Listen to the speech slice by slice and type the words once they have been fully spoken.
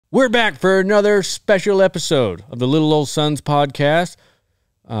We're back for another special episode of the Little Old Sons podcast.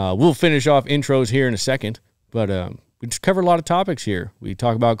 We'll finish off intros here in a second, but we just covered a lot of topics here. We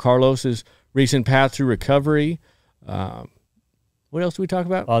talk about Carlos's recent path through recovery. What else do we talk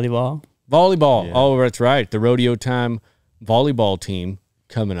about? Volleyball. Volleyball. Yeah. Oh, that's right. The Rodeo Time volleyball team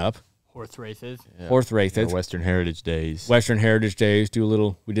coming up. Horse races. Yeah. Horse races. Yeah, Western Heritage Days. Western Heritage Days. We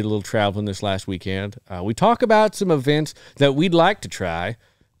did a little traveling this last weekend. We talk about some events that we'd like to try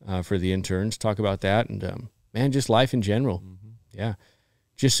for the interns. Talk about that and, man, just life in general. Mm-hmm. Yeah.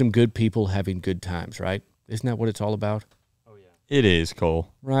 Just some good people having good times, right? Isn't that what it's all about? Oh, yeah. It is,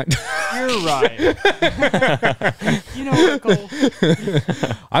 Cole. Right. You're right. You know what, Cole?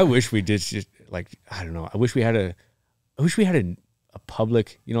 I wish we did just, like, I don't know. I wish we had a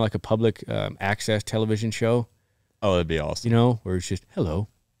public, you know, like a public access television show. Oh, that'd be awesome. You know, where it's just, hello,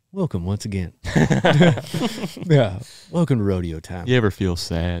 welcome once again. Yeah, welcome to Rodeo Time. You ever feel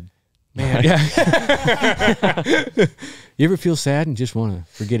sad? Man, yeah. You ever feel sad and just want to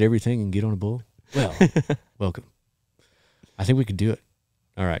forget everything and get on a bull? Well, welcome. I think we could do it.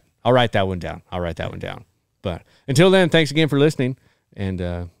 All right. I'll write that one down. But until then, thanks again for listening. And,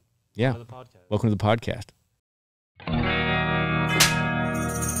 yeah, welcome to the podcast.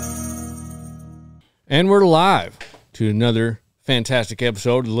 And we're live to another fantastic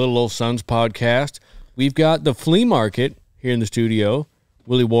episode of the Little Old Sons podcast. We've got the flea market here in the studio.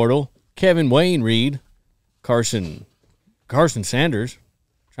 Willie Wardle, Kevin Wayne Reed, Carson Sanders,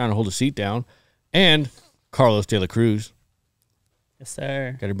 trying to hold a seat down, and Carlos De La Cruz. Yes,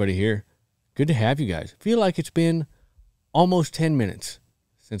 sir. Got everybody here. Good to have you guys. Feel like it's been almost 10 minutes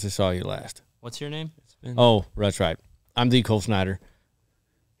since I saw you last. What's your name? Oh, that's right. I'm the Cole Snyder.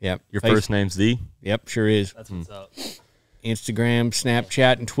 Yep. Your first name's the? Yep, sure is. That's what's up. Instagram,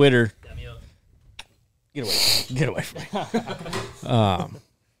 Snapchat, and Twitter. Get away from me.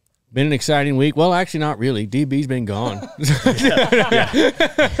 Been an exciting week. Well, actually, not really. DB's been gone.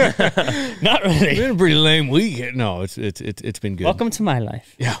 Not really. Been a pretty lame week. No, it's been good. Welcome to my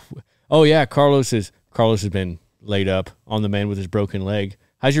life. Yeah. Oh yeah, Carlos has been laid up on the mend with his broken leg.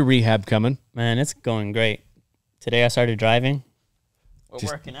 How's your rehab coming? Man, it's going great. Today I started driving. We're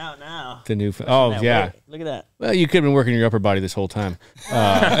working out now. The new. Oh yeah. Look at that. Well, you could have been working your upper body this whole time.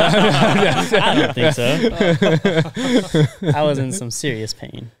 I don't think so. I was in some serious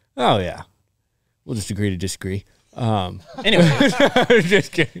pain. Oh yeah. We'll just agree to disagree. Anyway,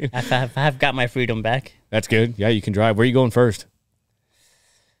 just kidding. I've got my freedom back. That's good. Yeah, you can drive. Where are you going first?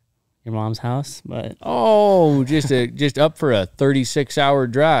 Your mom's house, but oh, just up for a 36-hour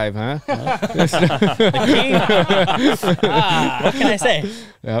drive, huh? What can I say?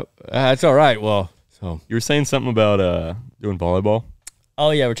 Yep, that's all right. Well, so you were saying something about doing volleyball.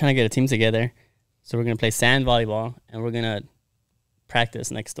 Oh yeah, we're trying to get a team together, so we're gonna play sand volleyball, and we're gonna practice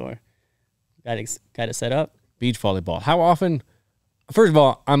next door. Got it set up. Beach volleyball. How often? First of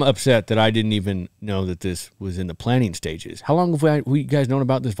all, I'm upset that I didn't even know that this was in the planning stages. How long have we guys known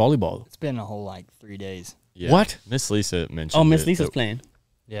about this volleyball? It's been a whole 3 days. Yeah. What? Miss Lisa mentioned. Oh, Miss Lisa's playing.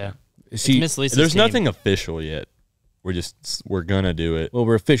 Yeah. Miss Lisa's There's team. nothing official yet. We're gonna do it. Well,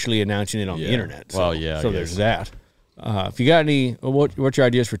 we're officially announcing it on the internet. So, well, yeah. So there's that. If you got any, what's your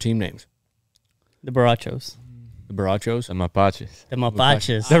ideas for team names? The Barachos. The Barachos? The Mapaches. The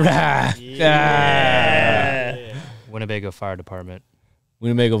Mapaches. Yeah. Winnebago Fire Department.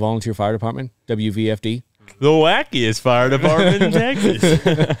 Winnebago Volunteer Fire Department, WVFD. The wackiest fire department in Texas.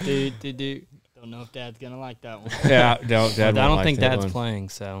 Dude. Don't know if Dad's going to like that one. Yeah, Dad I don't think that Dad's one. playing,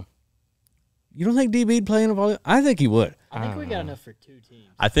 so. You don't think DB'd play in a volleyball? I think he would. I think we got enough for 2 teams.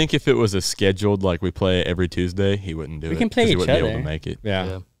 I think if it was a scheduled, like we play every Tuesday, he wouldn't do it. We can play 'cause he each wouldn't be other. able to make it.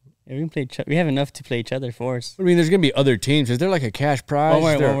 Yeah. Yeah, we can play. We have enough to play each other for us. I mean, there's going to be other teams. Is there like a cash prize?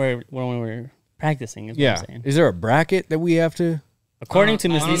 When we're practicing, is what I'm saying. Is there a bracket that we have to? According to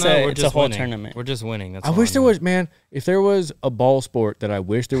Miss Lisa, we're it's a just whole winning. tournament. We're just winning. That's I wish there was, man, if there was a ball sport that I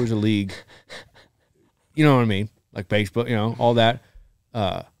wish there was a league, you know what I mean? Like baseball, you know, all that.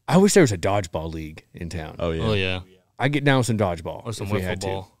 I wish there was a dodgeball league in town. Oh, yeah. Oh, yeah. I'd get down with some dodgeball. Or some if we wiffle had to.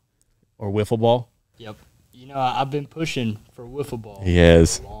 ball. Or wiffle ball. Yep. You know, I've been pushing for wiffle ball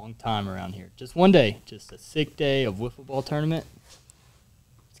Yes. for a long time around here. Just one day, just a sick day of wiffle ball tournament.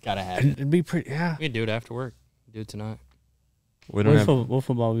 It's got to happen. It'd be pretty, yeah. We can do it after work. Do it tonight. We don't have.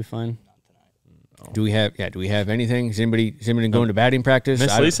 Wiffle ball will be fun. Do we have anything? Is anybody going to batting practice?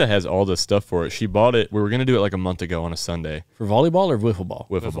 Miss Lisa has all the stuff for it. She bought it. We were going to do it like a month ago on a Sunday. For volleyball or wiffle ball?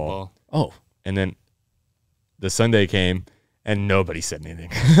 Wiffle ball. Oh. And then the Sunday came, and nobody said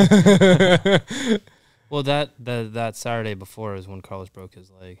anything. Well, that Saturday before is when Carlos broke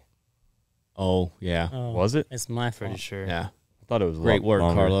his leg. Oh, yeah. Oh, Was it? It's my fault. Pretty sure. Yeah. thought it was a Great lot work,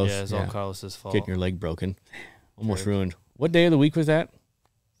 longer. Carlos. Yeah, it's all Carlos's fault. Getting your leg broken. Almost ruined. What day of the week was that?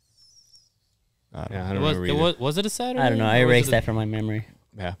 I don't remember either. Was it a Saturday? I don't know. I erased that from my memory.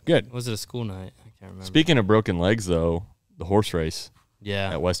 Yeah, good. Was it a school night? I can't remember. Speaking of broken legs, though, the horse race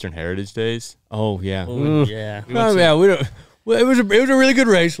Yeah. at Western Heritage Days. Oh yeah. Ooh, yeah. Yeah. We don't. Well, it was a really good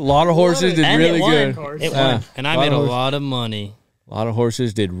race. A lot of horses did And really it won. good. It won. And I made a lot of money. A lot of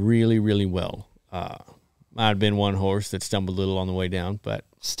horses did really, really well. Might have been one horse that stumbled a little on the way down, but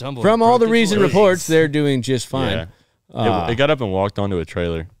from all the recent reports, they're doing just fine. Yeah. It got up and walked onto a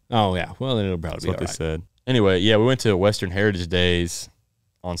trailer. Oh yeah. Well, then it'll probably That's be what all they right. said. Anyway, yeah, we went to Western Heritage Days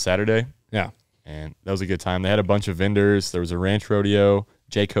on Saturday. Yeah. And that was a good time. They had a bunch of vendors. There was a ranch rodeo.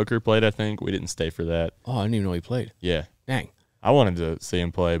 Jake Hooker played, I think. We didn't stay for that. Oh, I didn't even know he played. Yeah. Dang. I wanted to see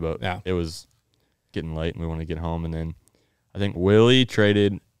him play, but Yeah. it was getting late and we wanted to get home. And then I think Willie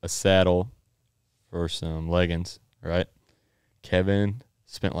traded a saddle for some leggings, right? Kevin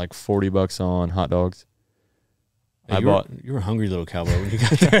spent like $40 on hot dogs. Hey, you were a hungry little cowboy when you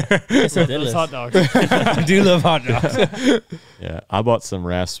got there. Yes, I did Those list. hot dogs. I do love hot dogs. Yeah, I bought some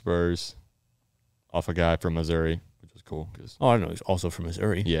rasp spurs off a guy from Missouri, which was cool. Cause, Oh, I know. He's also from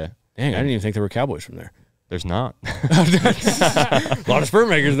Missouri. yeah, Dang, I didn't even think there were cowboys from there. there's not. A lot of spur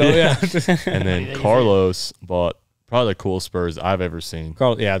makers, though. Yeah. And then Carlos bought probably the coolest spurs I've ever seen.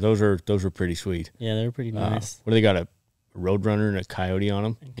 Carl, yeah, those are pretty sweet. Yeah, they were pretty nice. What do they got? A roadrunner and a coyote on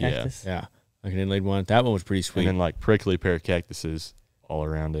them? And cactus. Yeah, like an inlaid one. That one was pretty sweet. And then like prickly pear cactuses all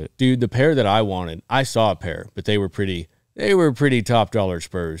around it. Dude, the pair that I wanted, I saw a pair, but they were pretty top dollar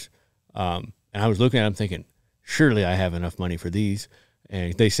spurs. And I was looking at them thinking, surely I have enough money for these.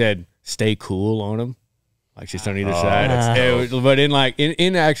 And they said, stay cool on them. Like just on either side. But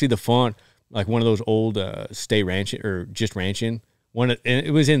in actually the font, like one of those old stay ranching or just ranching, and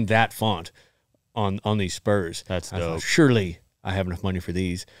it was in that font on these spurs. That's I thought, dope. surely I have enough money for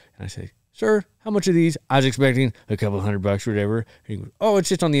these. And I say, sir, how much are these? I was expecting a couple $100 or whatever. And he goes, oh, it's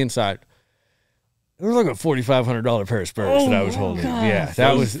just on the inside. It was like a $4,500 pair of spurs that I was holding. Yeah,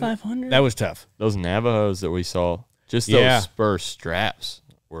 that was $500. tough. Those Navajos that we saw, just those spur straps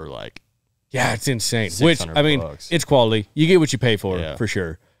were like, Yeah, it's insane. Which, I mean, $600. it's quality. You get what you pay for, Yeah. for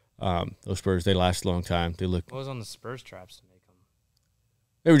sure. Those spurs, they last a long time. They look, What was on the spur straps to make them?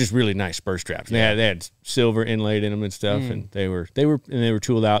 they were just really nice spur straps. Yeah. They had silver inlaid in them and stuff, and they were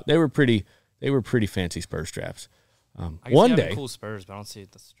tooled out. They were pretty fancy spur straps. I guess One you have day, cool spurs, but I don't see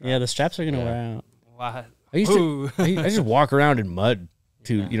the straps. Yeah, the straps are going to wear out. Why? I used to, I just walk around in mud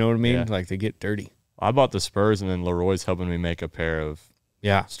too. You know what I mean? Yeah. Like they get dirty. I bought the spurs and then Leroy's helping me make a pair of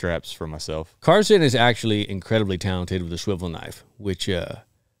Yeah. straps for myself. Carson is actually incredibly talented with a swivel knife, which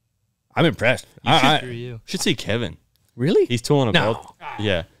I'm impressed. Screw you. Should see Kevin. Really? He's tooling a No. belt.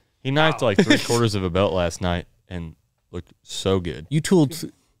 Yeah. He knifed like 3/4 of a belt last night and looked so good. You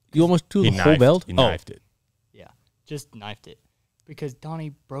almost tooled the whole belt? He knifed it. Yeah, just knifed it because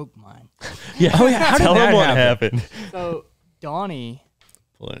Donnie broke mine. Yeah. Oh, yeah. How did Tell that him what happen? happened. So Donnie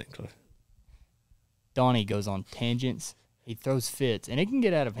Pull it in close. goes on tangents. He throws fits, and it can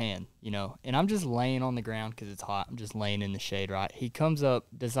get out of hand, you know. And I'm just laying on the ground because it's hot. I'm just laying in the shade, right? He comes up,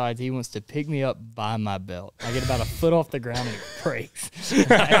 decides he wants to pick me up by my belt. I get about a foot off the ground, and it breaks.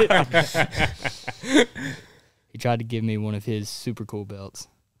 He tried to give me one of his super cool belts.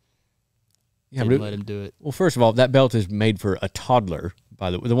 Yeah, Didn't but let him do it. well, first of all, that belt is made for a toddler. By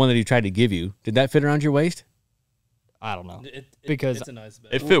the one that he tried to give you, did that fit around your waist? I don't know. Because it's a nice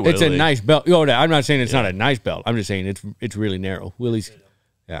belt. It fit It's a Willie. nice belt. Oh, no, I'm not saying it's not a nice belt. I'm just saying it's really narrow. Willie's,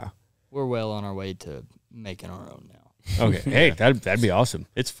 yeah. we're well on our way to making our own now. Okay, hey, that'd be awesome.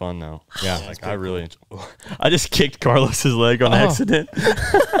 It's fun though. Yeah. Like I really enjoy. I just kicked Carlos's leg on accident.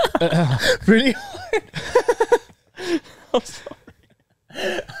 Really?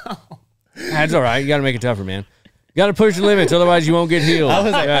 That's all right. You got to make it tougher, man. You got to push the limits, otherwise you won't get healed.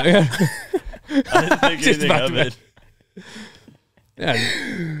 I didn't think Just anything about of to- it.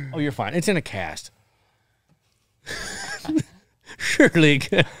 Yeah. Oh, you're fine. It's in a cast. Surely.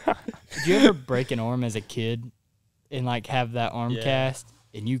 Did you ever break an arm as a kid and like have that arm cast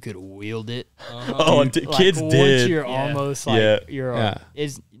and you could wield it? Oh, Like, kids once did. you're almost like Yeah. you're Yeah.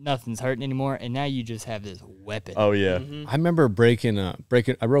 is nothing's hurting anymore, and now you just have this weapon. Oh yeah. I remember breaking. I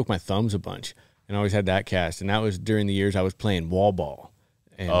broke my thumbs a bunch, and I always had that cast. And that was during the years I was playing wall ball,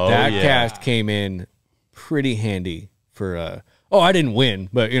 and Oh, that yeah. cast came in pretty handy for. I didn't win,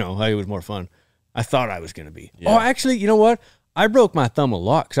 but it was more fun. I thought I was gonna be. Yeah. Oh, actually, you know what? I broke my thumb a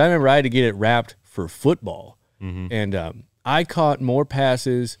lot because I remember I had to get it wrapped for football, and I caught more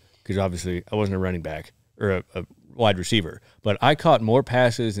passes because obviously I wasn't a running back or a wide receiver, but I caught more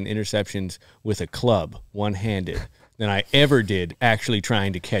passes and interceptions with a club one-handed than I ever did actually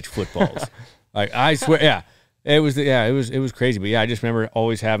trying to catch footballs. Like I swear, yeah, it was crazy. But yeah, I just remember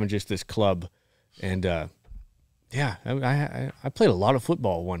always having just this club, and yeah, I played a lot of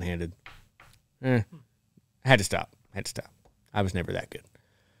football one handed. I had to stop. I was never that good.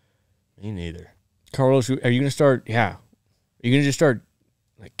 Me neither. Carlos, are you gonna start? Yeah, are you gonna just start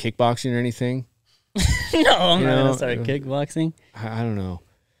like kickboxing or anything? No, I'm not gonna start kickboxing. I don't know.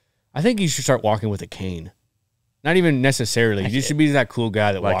 I think you should start walking with a cane. Not even necessarily. You should be that cool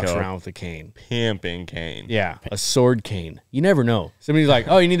guy that Like walks a- around with a cane. Pimping cane. Yeah, a sword cane. You never know. Somebody's like,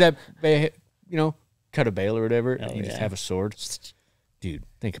 "Oh, you need that, cut a bale or whatever." Oh, and you just yeah. have a sword. Dude,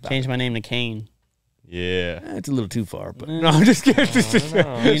 think about Change it. my name to Kane. Yeah. It's a little too far, but no, I'm just kidding.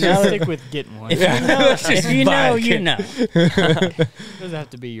 You know, Stick with getting one. if you know, if you buy know, a you Kane. know. Doesn't have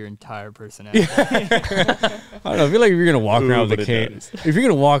to be your entire personality. I don't know. I feel like if you're gonna walk around with a but it cane, does. if you're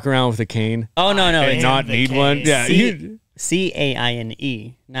gonna walk around with a cane Oh no, and it's not the need cane. one, yeah, you.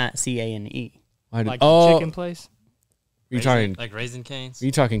 CAINE, not CANE. Like oh, the chicken place. you're talking. Like Raisin Canes. Are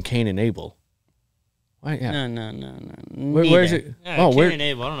you talking Cain and Abel? Why? Yeah. No. Where's Neither. it? Yeah, Oh, Cain where? and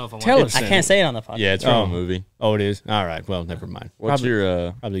Abel. I don't know if I want Tell to us. I can't say it on the podcast. Yeah, it's from Oh. a movie. Oh, it is. All right. Well, never mind. What's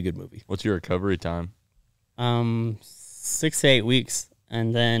your Probably a good movie. what's your recovery time? 6 to 8 weeks,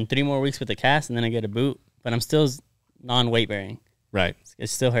 and then 3 more weeks with the cast, and then I get a boot. But I'm still non-weight bearing. Right.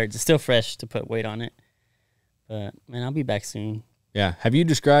 It still hurts. It's still fresh to put weight on it. But man, I'll be back soon. Yeah. Have you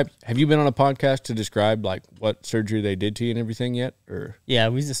been on a podcast to describe like what surgery they did to you and everything yet? Or Yeah,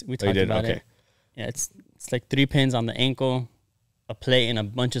 we talked did? about Okay. it. Yeah, it's like 3 pins on the ankle, a plate, and a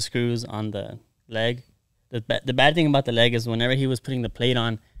bunch of screws on the leg. The bad thing about the leg is whenever he was putting the plate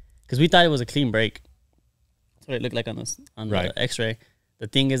on, because we thought it was a clean break. That's what it looked like on Right. the X-ray. The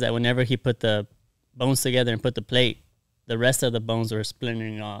thing is that whenever he put the bones together and put the plate, the rest of the bones were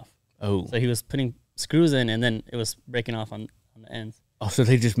splintering off. oh, So he was putting screws in, and then it was breaking off on the ends. so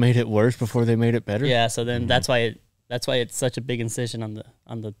they just made it worse before they made it better. Yeah, so then that's why it's such a big incision on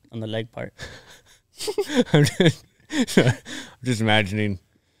the leg part. I'm just imagining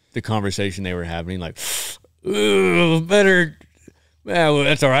the conversation they were having. Like, ooh, better. Yeah, well,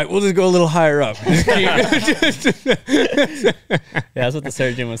 that's all right. We'll just go a little higher up. Yeah, that's what the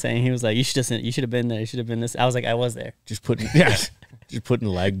surgeon was saying. He was like, "You should have been there. You should have been this." I was like, "I was there." just putting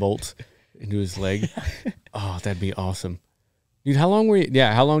lag bolts into his leg. Oh, that'd be awesome, dude. How long were you?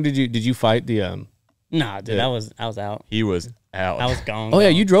 Yeah, how long did you fight the Nah, dude, Yeah. I was out. He was out. I was gone. Oh yeah,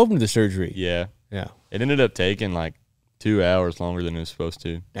 gone. you drove him to the surgery. yeah. Yeah. It ended up taking like 2 hours longer than it was supposed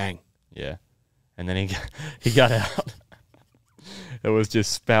to. Dang. Yeah. And then he got out. It was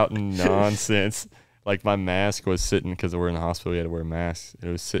just spouting nonsense. Like my mask was sitting, because we're in the hospital, you had to wear masks. It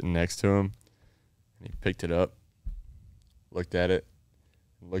was sitting next to him. And he picked it up, looked at it,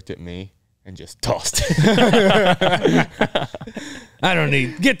 looked at me, and just tossed it. I don't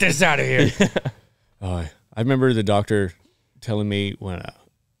need. Get this out of here. Oh, I remember the doctor telling me when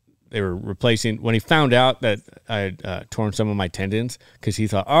they were replacing, when he found out that I had torn some of my tendons, because he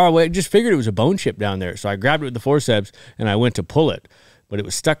thought, oh, well, I just figured it was a bone chip down there. So I grabbed it with the forceps and I went to pull it, but it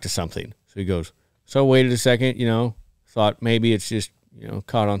was stuck to something. So he goes, so I waited a second, thought maybe it's just,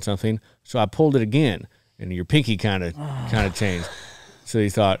 caught on something. So I pulled it again, and your pinky kind of changed. So he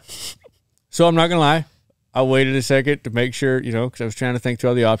thought, so I'm not going to lie, I waited a second to make sure, because I was trying to think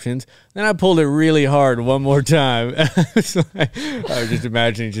through all the options. Then I pulled it really hard one more time. I was just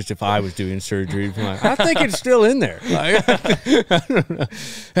imagining just if I was doing surgery. I'm like, I think it's still in there. Like, I don't know.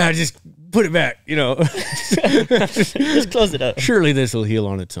 I just put it back, Just close it up. Surely this will heal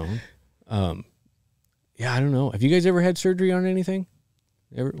on its own. Yeah, I don't know. Have you guys ever had surgery on anything?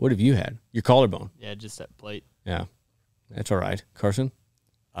 What have you had? Your collarbone. Yeah, just that plate. Yeah, that's all right. Carson?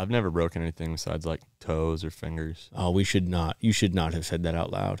 I've never broken anything besides like toes or fingers. Oh, you should not have said that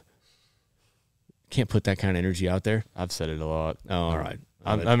out loud. Can't put that kind of energy out there. I've said it a lot. Oh, all right.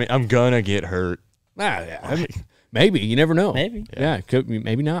 I'm gonna get hurt. Yeah, I mean, maybe. You never know. Maybe. Yeah, it could be,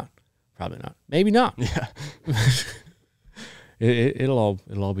 maybe not. Probably not. Maybe not. Yeah. It'll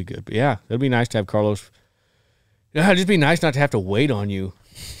all be good. But yeah, it'll be nice to have Carlos. Yeah, it'd just be nice not to have to wait on you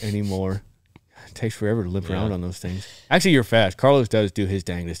anymore. It takes forever to limp around on those things. Actually, you're fast. Carlos does do his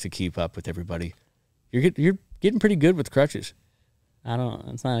dangest to keep up with everybody. You're getting pretty good with crutches.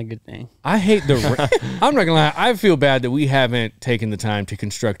 It's not a good thing. I hate the I'm not gonna lie, I feel bad that we haven't taken the time to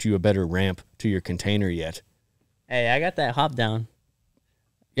construct you a better ramp to your container yet. Hey, I got that hop down.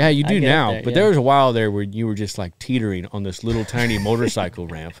 Yeah, you I do get now, there, but yeah. there was a while there where you were just like teetering on this little tiny motorcycle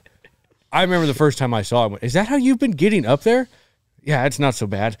ramp. I remember the first time I saw it, I went, is that how you've been getting up there? Yeah, it's not so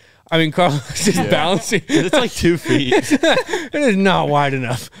bad. I mean, Carlos is just balancing. It's like 2 feet. It is not wide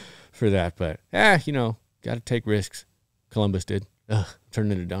enough for that, but got to take risks. Columbus did. Ugh,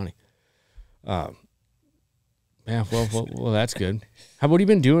 turned into Donnie. Yeah, well, that's good. What have you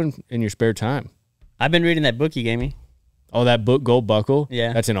been doing in your spare time? I've been reading that book you gave me. Oh, that book, Gold Buckle?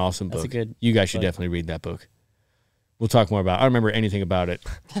 Yeah. That's an awesome book. That's a good You guys should book. definitely read that book. We'll talk more about it. I don't remember anything about it.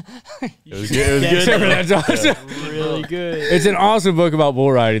 It was good. It was good. That's awesome. Really good. It's an awesome book about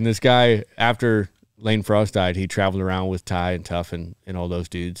bull riding. This guy, after Lane Frost died, he traveled around with Ty and Tuff and all those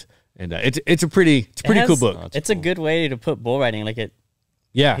dudes. And it's a pretty cool book. It's a good way to put bull riding. Like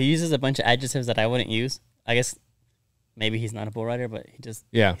Yeah. he uses a bunch of adjectives that I wouldn't use. I guess maybe he's not a bull rider, but he just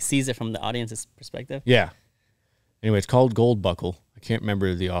sees it from the audience's perspective. Yeah. Anyway, it's called Gold Buckle. I can't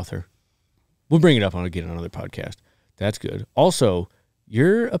remember the author. We'll bring it up on another podcast. That's good. Also,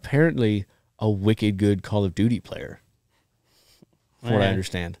 you're apparently a wicked good Call of Duty player, from what I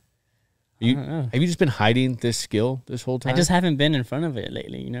understand. Have you just been hiding this skill this whole time? I just haven't been in front of it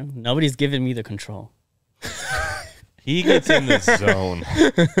lately, Nobody's given me the control. He gets in the zone.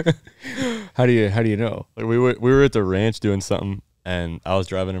 How do you know? Like we were at the ranch doing something, and I was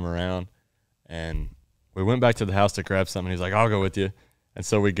driving him around, and we went back to the house to grab something. He's like, "I'll go with you." And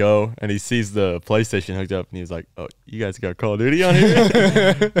so we go, and he sees the PlayStation hooked up, and he's like, "Oh, you guys got Call of Duty on here?"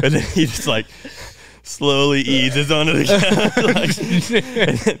 And then he just like slowly eases onto the couch. And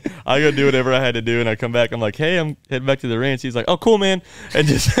then I go do whatever I had to do, and I come back. I'm like, "Hey, I'm heading back to the ranch." He's like, "Oh, cool, man," and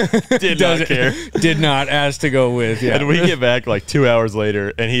just did not care. Did not ask to go with. Yeah. And we get back like 2 hours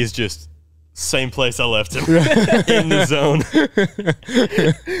later, and he's just same place I left him in the zone.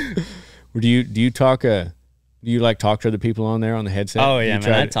 Do you talk? Do you like talk to other people on there on the headset? Oh yeah,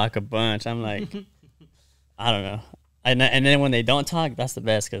 man, I talk a bunch. I'm like, I don't know, and then when they don't talk, that's the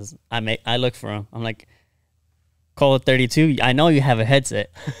best because I look for them. I'm like, Call of 32. I know you have a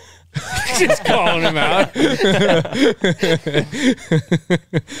headset. Just calling him out.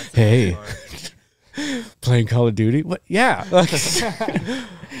 Hey, playing Call of Duty? What? Yeah. You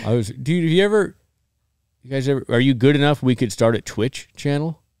guys ever? Are you good enough? We could start a Twitch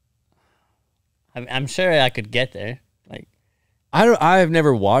channel. I'm sure I could get there. Like, I have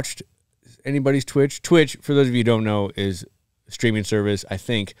never watched anybody's Twitch. Twitch, for those of you who don't know, is a streaming service. I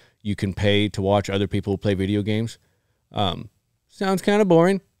think you can pay to watch other people play video games. Sounds kind of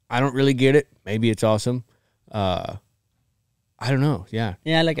boring. I don't really get it. Maybe it's awesome. I don't know. Yeah.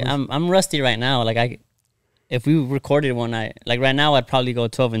 Yeah, like I'm rusty right now. Like if we recorded one night, like right now I'd probably go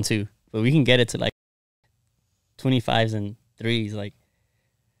 12-2, but we can get it to like 25s and 3s. Like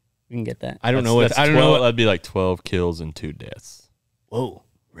we can get that. I don't know what. That'd be like 12 kills and 2 deaths. Whoa,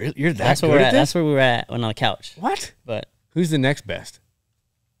 really? You're that That's good where we're at at. this? That's where we were at on the couch. What? But Who's the next best?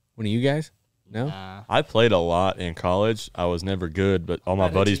 One of you guys? No. I played a lot in college. I was never good, but all my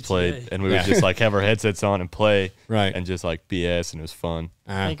Right, buddies GTA. played, and we would just like have our headsets on and play, Right. and just like BS, and it was fun.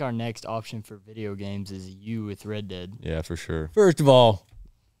 I think our next option for video games is you with Red Dead. Yeah, for sure. First of all,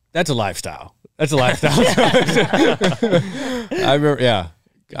 that's a lifestyle. That's a lifestyle. I remember. Yeah.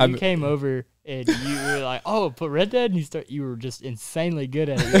 You came over and you were like, "Oh, put Red Dead," and you were just insanely good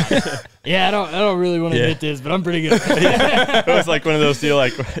at it. You're like, yeah, I don't really want to admit this, but I'm pretty good. It was like one of those deal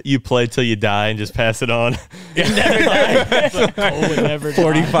like you play till you die and just pass it on. Never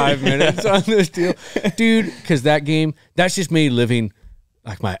 45 minutes on this deal, dude. Because that game, that's just me living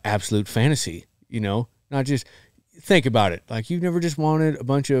like my absolute fantasy. Not just think about it. Like you've never just wanted a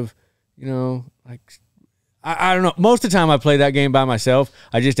bunch of, like. I don't know. Most of the time I play that game by myself,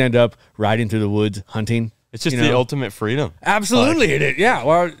 I just end up riding through the woods, hunting. It's just the ultimate freedom. Absolutely, it is. Yeah.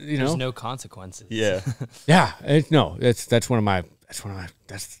 Well, There's no consequences. Yeah. Yeah. That's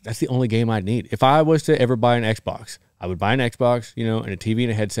the only game I'd need. If I was to ever buy an Xbox, I would buy an Xbox, and a TV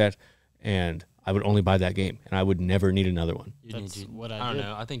and a headset, and I would only buy that game, and I would never need another one. That's what I don't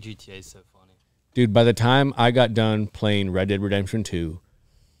know. I think GTA is so funny. Dude, by the time I got done playing Red Dead Redemption 2,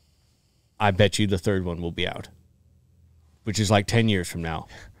 I bet you the third one will be out, which is like 10 years from now.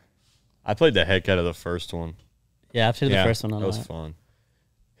 I played the heck out of the first one. yeah, I've played the first one on That was that. fun.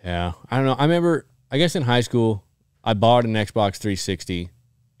 Yeah. I don't know. I remember, I guess in high school, I bought an Xbox 360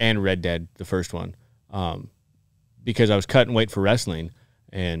 and Red Dead, the first one, because I was cutting weight for wrestling.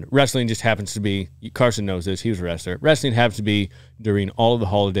 And wrestling just happens to be, Carson knows this, he was a wrestler. Wrestling happens to be during all of the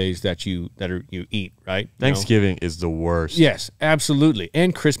holidays that you eat, right? Thanksgiving is the worst. Yes, absolutely.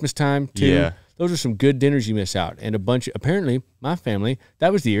 And Christmas time, too. Yeah. Those are some good dinners you miss out. And apparently, my family,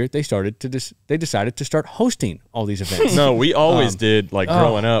 that was the year they decided to start hosting all these events. No, we always did,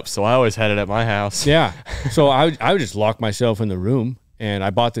 growing up, so I always had it at my house. Yeah. So I would just lock myself in the room, and I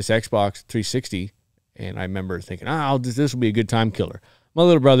bought this Xbox 360, and I remember thinking, this will be a good time killer. My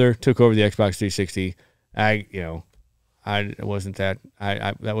little brother took over the Xbox 360. I wasn't that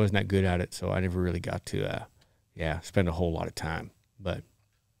good at it, so I never really got to spend a whole lot of time. But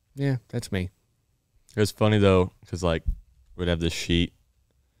yeah, that's me. It was funny though, because like we'd have this sheet.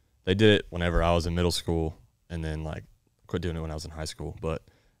 They did it whenever I was in middle school, and then like quit doing it when I was in high school. But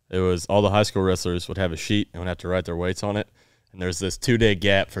it was all the high school wrestlers would have a sheet and would have to write their weights on it. And there's this 2-day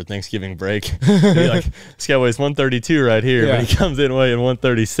gap for Thanksgiving break. Be like, this guy weighs 132 right here, but he comes in weighing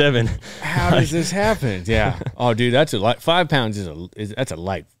 137. How does this happen? Yeah. Oh, dude, that's 5 pounds that's a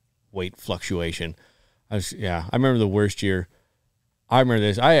light weight fluctuation. I remember the worst year. I remember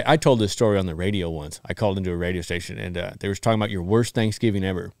this. I told this story on the radio once. I called into a radio station, and they were talking about your worst Thanksgiving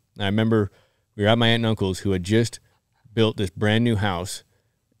ever. And I remember we were at my aunt and uncle's who had just built this brand new house,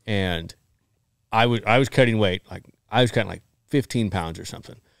 and I was cutting weight. Like I was cutting like 15 pounds or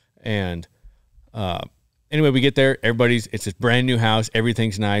something. And anyway, we get there. It's this brand new house.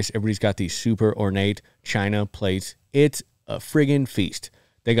 Everything's nice. Everybody's got these super ornate china plates. It's a friggin' feast.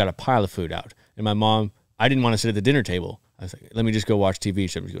 They got a pile of food out. And my mom, I didn't want to sit at the dinner table. I was like, let me just go watch TV.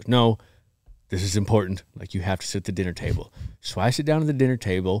 She goes, no, this is important. Like, you have to sit at the dinner table. So I sit down at the dinner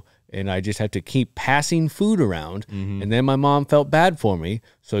table, and I just have to keep passing food around. And then my mom felt bad for me.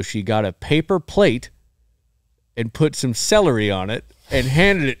 So she got a paper plate and put some celery on it and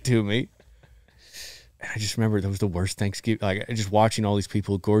handed it to me. And I just remember that was the worst Thanksgiving. Like, just watching all these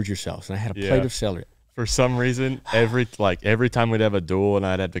people gorge yourselves, and I had a plate of celery. For some reason, every time we'd have a duel and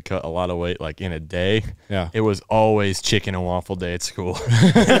I'd have to cut a lot of weight, like in a day, it was always chicken and waffle day at school.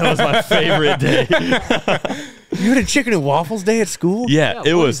 That was my favorite day. You had a chicken and waffles day at school? Yeah,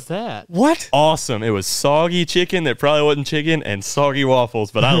 it was that. What? awesome. It was soggy chicken that probably wasn't chicken and soggy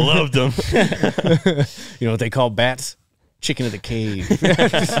waffles, but I loved them. You know what they call bats? Chicken of the cave.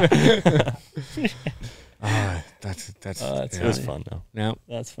 It was fun though. No,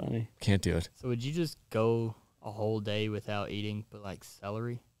 That's funny. can't do it. So would you just go a whole day without eating, but like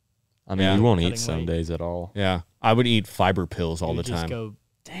celery? I mean, Yeah. you won't eat Cutting some weight. days at all. Yeah, I would eat fiber pills all You the would just time. go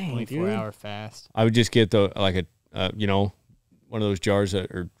Dang, 24-hour fast. I would just get one of those jars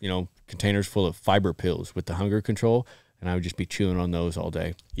containers full of fiber pills with the hunger control, and I would just be chewing on those all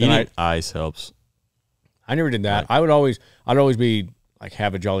day. Then Eating ice helps. I never did that. I'd always be like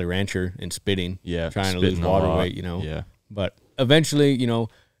have a Jolly Rancher and spitting, Yeah, trying to lose spitting a water lot. weight, Yeah. But eventually,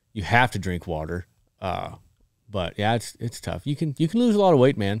 you have to drink water. But yeah, it's tough. You can lose a lot of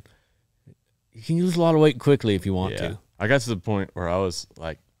weight, man. You can lose a lot of weight quickly if you want to. I got to the point where I was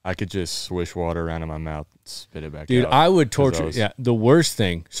like, I could just swish water around in my mouth, and spit it back Dude, out. I would torture. The worst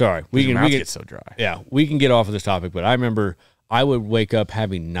thing. Sorry, Your mouth gets so dry. Yeah, we can get off of this topic, but I remember I would wake up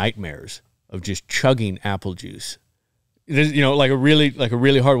having nightmares of just chugging apple juice. Like a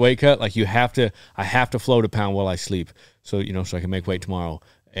really hard weight cut. Like I have to float a pound while I sleep, so I can make weight tomorrow.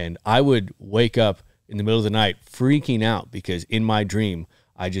 And I would wake up in the middle of the night freaking out because in my dream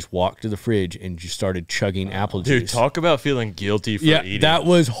I just walked to the fridge and just started chugging apple juice. Dude, talk about feeling guilty for eating. That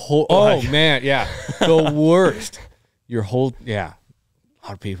was oh man, yeah, the worst. A lot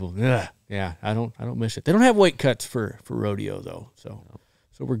of people. Yeah, I don't miss it. They don't have weight cuts for rodeo though, so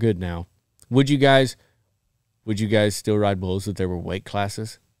we're good now. Would you guys still ride bulls if there were weight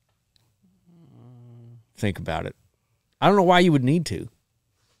classes? Think about it. I don't know why you would need to.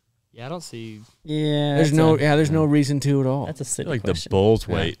 Yeah, I don't see. Yeah. There's no reason to at all. That's a silly like question. the bull's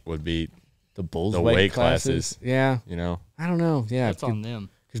weight would be The bulls the weight weight classes. classes. Yeah, I I don't know. Yeah, That's on them.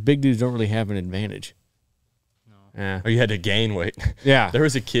 because big dudes don't really have an advantage. No. Yeah, Or you had to gain weight. yeah. There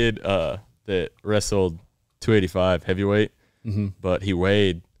was a kid that wrestled 285 heavyweight, but he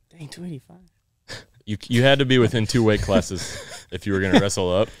weighed. Dang, 285. You had to be within 2 weight classes if you were going to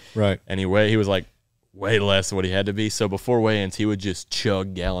wrestle up. Right. And he was like way less than what he had to be. So before weigh-ins, he would just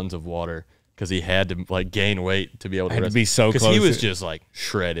chug gallons of water because he had to like gain weight to be able to Had to wrestle. be so Because close. he was just like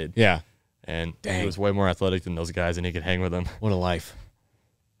shredded. Yeah. And Dang. he was way more athletic than those guys, and he could hang with them. What a life.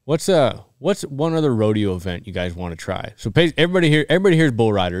 What's one other rodeo event you guys want to try? So everybody here's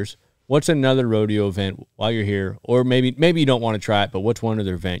bull riders. What's another rodeo event while you're here, or maybe you don't want to try it, but what's one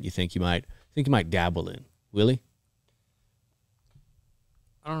other event you think you might dabble in? Willie?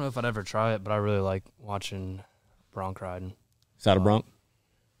 I don't know if I'd ever try it, but I really like watching bronc riding. Saddle bronc?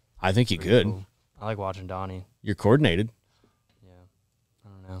 I think you Pretty could. cool. I like watching Donnie. You're coordinated. Yeah, I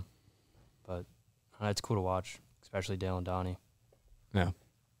don't know, but it's cool to watch, especially Dale and Donnie. Yeah.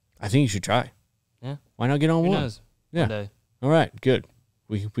 I think you should try. Yeah. Why not get on Who one? knows? Yeah. One day. All right, good.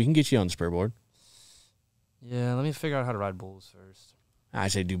 We can get you on the spurboard. Yeah, let me figure out how to ride bulls first. I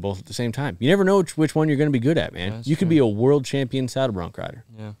say do both at the same time. You never know which one you're going to be good at, man. Yeah, that's You could true. be a world champion saddle bronc rider.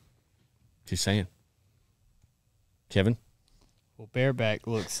 Yeah. Just saying. Kevin? Well, bareback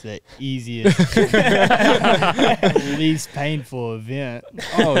looks the easiest, least painful event.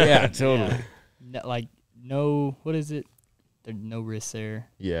 Oh, yeah, totally. Like no, what is it? There's no risk there.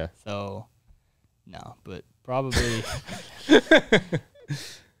 Yeah. So, no, but probably,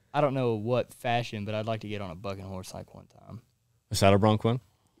 I don't know what fashion, but I'd like to get on a bucking horse like one time. A saddle bronc one?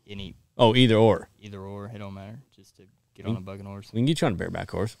 Any, Oh, either or. either or, it don't matter. Just to get on a bucking horse. We can get you on a bareback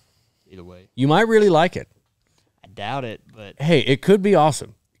horse. Either way. You might really like it. I doubt it, but Hey, it could be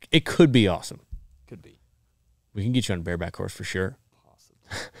awesome. It could be awesome. could be. We can get you on a bareback horse for sure.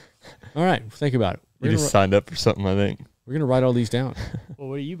 Possible. All right, think about it. You just signed up for something, I think. We're gonna write all these down. Well,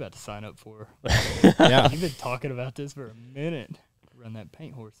 what are you about to sign up for? Yeah. You've been talking about this for a minute. Run that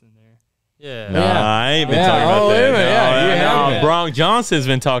paint horse in there. Yeah. No, I ain't been Yeah. talking about Oh, wait a that. minute. Yeah, you have been. Bronc Johnson's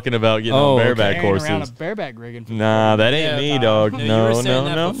been talking about getting Oh, on bareback Carrying around a horses. bareback rigging. For Nah, that ain't me, dog. No, you No, were no, saying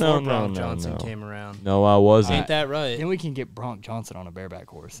that no, before no, no, Bronc no, Johnson no. came around. No, I wasn't. Ain't that right? Then we can get Bronc Johnson on a bareback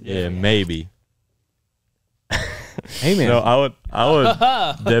horse. Yeah, maybe. Hey man. No, I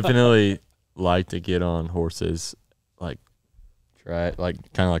would definitely like to get on horses, like try it, like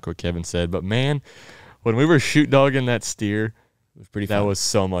kind of like what Kevin said. But man, when we were shoot dogging that steer, it was pretty that fun. was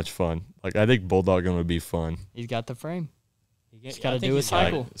so much fun. Like I think bulldogging would be fun. He's got the frame. Just gotta do a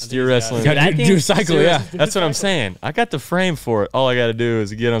cycle. Steer wrestling. You gotta do a cycle, yeah. That's what I'm saying. I got the frame for it. All I got to do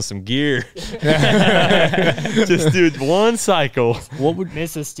is get on some gear. Just do one cycle. What would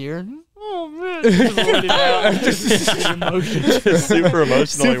Miss a steer. Oh man, just let it out. Just emotion. Just super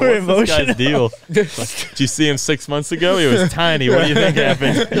emotional. Super Like, what's this guy's deal? Like, did you see him 6 months ago? He was tiny. What do you think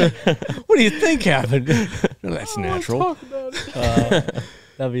happened? What do you think happened? No, that's natural.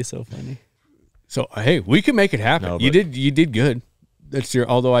 That'd be so funny. So hey, we can make it happen. No, You but- did good. That steer,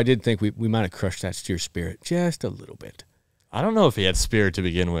 although I did think we might have crushed that steer spirit just a little bit. I don't know if he had spirit to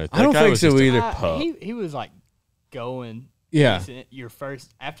begin with. I don't That guy think was so just a either. pup. He was like going. Yeah. decent. Your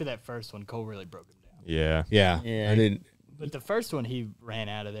first after that first one, Cole really broke him down. Yeah. Yeah. Yeah. I didn't. But the first one, he ran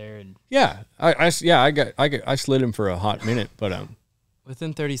out of there and Yeah. I slid him for a hot minute, but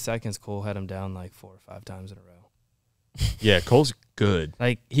Within 30 seconds, Cole had him down like 4 or 5 times in a row. Yeah, Cole's good.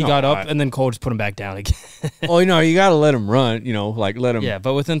 Like he No, got up I- and then Cole just put him back down again. well, you got to let him run. Like let him. Yeah,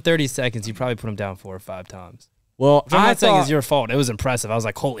 but within 30 seconds, you probably put him down 4 or 5 times. Well, Which I'm I not saying thought it's your fault. It was impressive. I was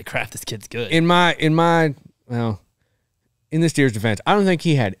like, holy crap, this kid's good. in the steer's defense, I don't think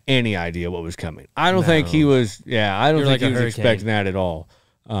he had any idea what was coming. I don't think he was. Yeah, I don't You're think like he a was hurricane. expecting that at all.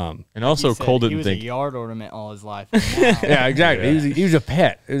 And also, he said Cole he didn't was think. a yard ornament all his life. And now Yeah, exactly. Yeah. He was a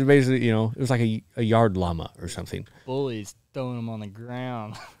pet. It was basically, it was like a yard llama or something. bullies throwing him on the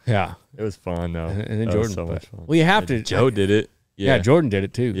ground. Yeah. It was fun though. And then That Jordan. was so but- much fun. Well, you have to. Joe did it. Yeah, Jordan did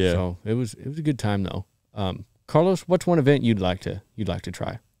it too. Yeah. So it was a good time though. Carlos, what's one event you'd like to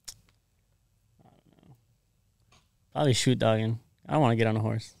try? Probably shoot dogging. I don't want to get on a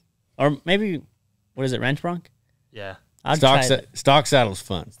horse. Or maybe, what is it, ranch bronc? yeah. I'd Stock try stock saddle's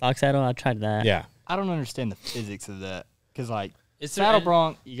fun. stock saddle. I tried that. Yeah. I don't understand the physics of that because like It's saddle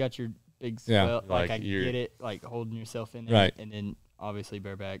bronc, you got your big Yeah. swell, like Like I you're- get it, like holding yourself in there, Right. and then obviously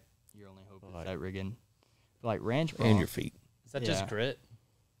bareback, your only hope is that rigging. But like ranch bronc, And your feet. Is that Yeah. just grit?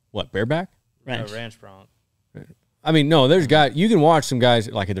 What, bareback? Ranch. No, ranch bronc. I mean, no, there's guys, you can watch some guys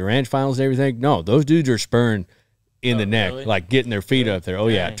like at the ranch finals and everything. No, those dudes are spurring in the neck, really? like getting their feet up there. Oh,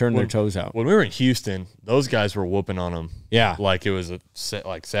 yeah, Dang. turning their toes out. When we were in Houston, those guys were whooping on them. Yeah. Like it was a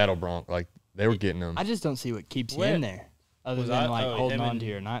like saddle bronc. Like they were getting them. I just don't see what keeps you Where- in there, other Was than I- like oh, holding him on and to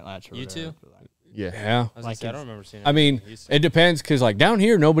your night latch or you whatever. two? But, like, Yeah. Yeah. I was gonna Like say, I it's- don't remember seeing. I mean, anything in Houston. it depends because, like, down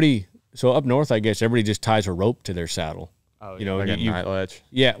here, nobody, so up north, I guess, everybody just ties a rope to their saddle. oh, You know, Like a you- night latch.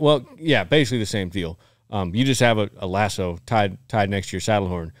 Yeah, well, yeah, basically the same deal. You just have a lasso tied next to your saddle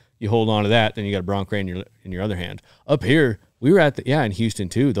horn. You hold on to that, then you got a bronc rein in your other hand. Up here, we were in Houston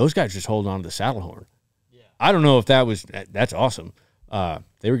too. Those guys just hold on to the saddle horn. Yeah. I don't know if that's awesome.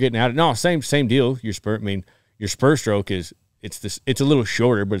 They were getting out. No, same deal. Your spur stroke is it's a little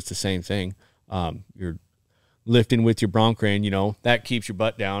shorter, but it's the same thing. You're lifting with your bronc rein, that keeps your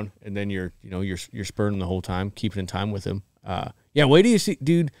butt down, and then you're spurring the whole time, keeping in time with him. Yeah, wait till you see,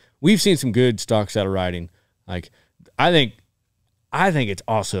 dude. We've seen some good stock saddle riding. Like, I think it's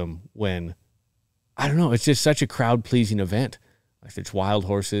awesome when, I don't know, it's just such a crowd pleasing event. Like it's wild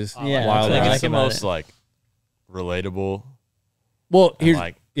horses, Yeah, wild that's what I rides. like It's the about most it. like relatable. Well, And here's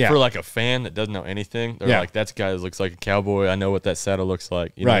like yeah, for like a fan that doesn't know anything, they're Yeah. like, "That's a guy that looks like a cowboy. I know what that saddle looks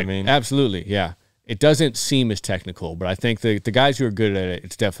like." You know right. what I mean? Absolutely, yeah. It doesn't seem as technical, but I think the guys who are good at it,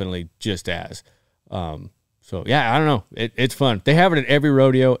 it's definitely just as. So yeah, I don't know. It's fun. They have it at every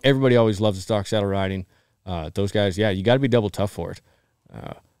rodeo. Everybody always loves the stock saddle riding. Those guys, yeah, you got to be double tough for it.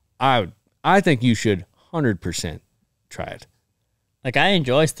 I think you should 100% try it. Like, I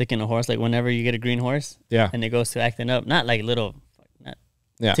enjoy sticking a horse. Like, whenever you get a green horse Yeah, and it goes to acting up, not like little, not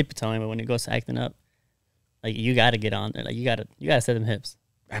yeah. tippy-toeing, but when it goes to acting up, Like you got to get on there. Like you got to set them hips.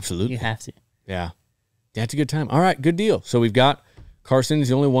 Absolutely. You have to. Yeah. That's a good time. All right, good deal. So we've got Carson's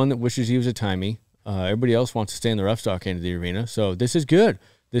the only one that wishes he was a timey. Everybody else wants to stay in the rough stock end of the arena. So this is good.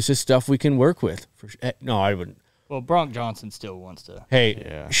 This is stuff we can work with. No, I wouldn't. Well, Bronk Johnson still wants to.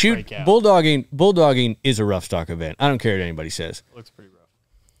 Hey, shoot, break out. bulldogging is a rough stock event. I don't care what anybody says. Looks pretty rough.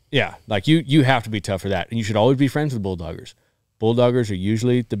 Yeah, like you have to be tough for that, and you should always be friends with bulldoggers. Bulldoggers are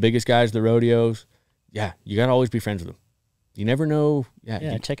usually the biggest guys at the rodeos. Yeah, you got to always be friends with them. You never know.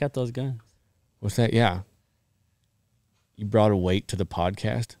 Yeah, check out those guns. What's that? Yeah. You brought a weight to the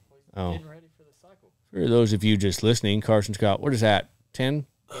podcast? Oh. Getting ready for the cycle. For those of you just listening, Carson Scott, what is that? 10?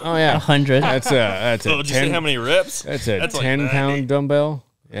 Oh, yeah. 100. That's a So, did you 10, say how many reps? that's a That's like 10-pound 90. dumbbell.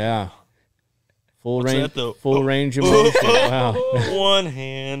 Yeah. Full What's range, that, though? full range of motion. Wow. One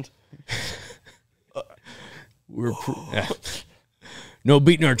hand. Yeah. No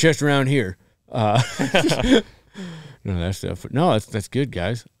beating our chest around here. No, that's stuff. No, that's good,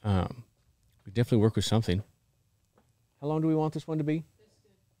 guys. We definitely work with something. How long do we want this one to be?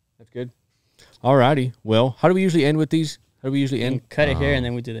 That's good. All righty. Well, how do we usually end with these? How do we usually end? Cut it here and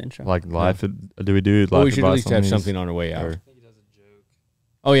then we do the intro. Like life? Do we do? Well, life we should at advice least on have these? something on our way out. Or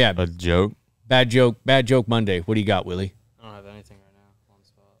Oh yeah, a joke? bad joke Monday. What do you got, Willie? I don't have anything right now on the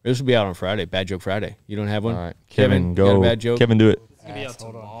spot. This will be out on Friday. Bad joke Friday. You don't have one? All right, Kevin, you got go. a bad joke? Kevin, do it. It's gonna be out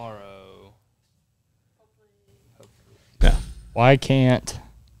hold on. tomorrow. Yeah. Why can't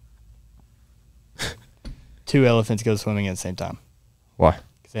two elephants go swimming at the same time? Why?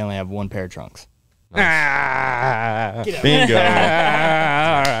 Because they only have one pair of trunks. Ah. Bingo. All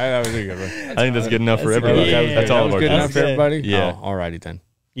right, that was a good one. I think that's good enough for That's everybody. good. That's That all was of our good enough jokes. for everybody? Yeah. Oh, all righty then.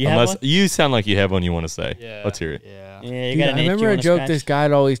 You have Unless one? you sound like you have one you want to say. Yeah. Let's hear it. Yeah. Yeah, you Dude, got I an itch you remember a wanna joke scratch? this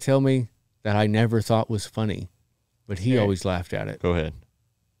guy'd always tell me that I never thought was funny, but he Sure. always laughed at it. Go ahead.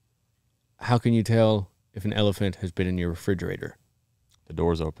 How can you tell if an elephant has been in your refrigerator? The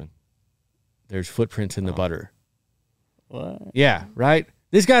door's open. There's footprints in the Oh. butter. What? Yeah, right?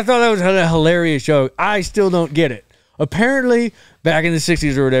 This guy thought that was a hilarious joke. I still don't get it. Apparently, back in the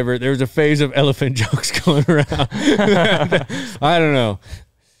 60s or whatever, there was a phase of elephant jokes going around. I don't know.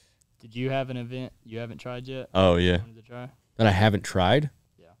 Did you have an event you haven't tried yet? Oh, yeah. Wanted to try? That I haven't tried?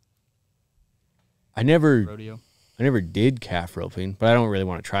 Yeah. I never Rodeo. did calf roping, but I don't really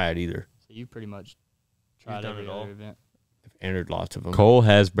want to try it either. So you pretty much tried done every it all. other event. I've entered lots of them. Cole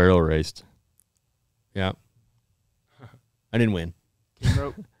has barrel raced. Yeah. I didn't win. Team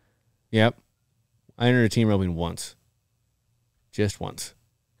rope. Yep. I entered a team roping once. Just once.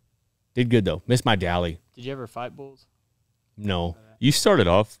 Did good, though. Missed my dally. Did you ever fight bulls? No. You started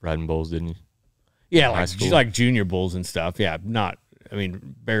off riding bulls, didn't you? Yeah, High school. like junior bulls and stuff. Yeah,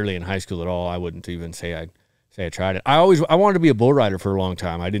 barely in high school at all. I wouldn't even say I tried it. I wanted to be a bull rider for a long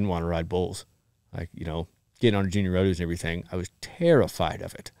time. I didn't want to ride bulls. Like, getting on junior rodeos and everything. I was terrified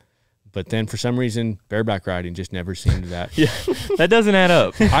of it. But then for some reason, bareback riding just never seemed that. Yeah. That doesn't add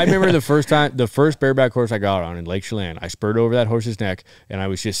up. I remember the first bareback horse I got on in Lake Chelan, I spurred over that horse's neck and I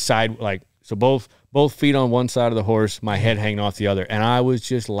was just both feet on one side of the horse, my head hanging off the other. And I was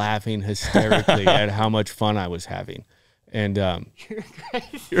just laughing hysterically at how much fun I was having. And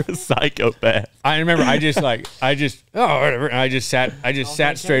You're a psychopath. I remember whatever. And I just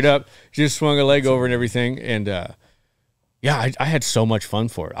sat straight up, just swung a leg over and everything. And I had so much fun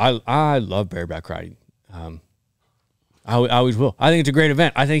for it. I love bareback riding. I always will. I think it's a great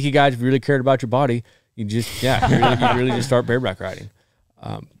event. I think you guys, if you really cared about your body, you really just start bareback riding.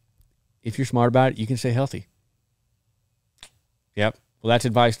 If you're smart about it, you can stay healthy. Yep. Well, that's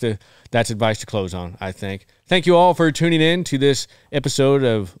advice to close on, I think. Thank you all for tuning in to this episode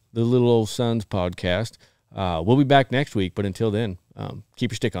of the Little Old Sons podcast. We'll be back next week, but until then,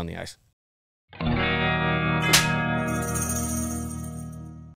 keep your stick on the ice.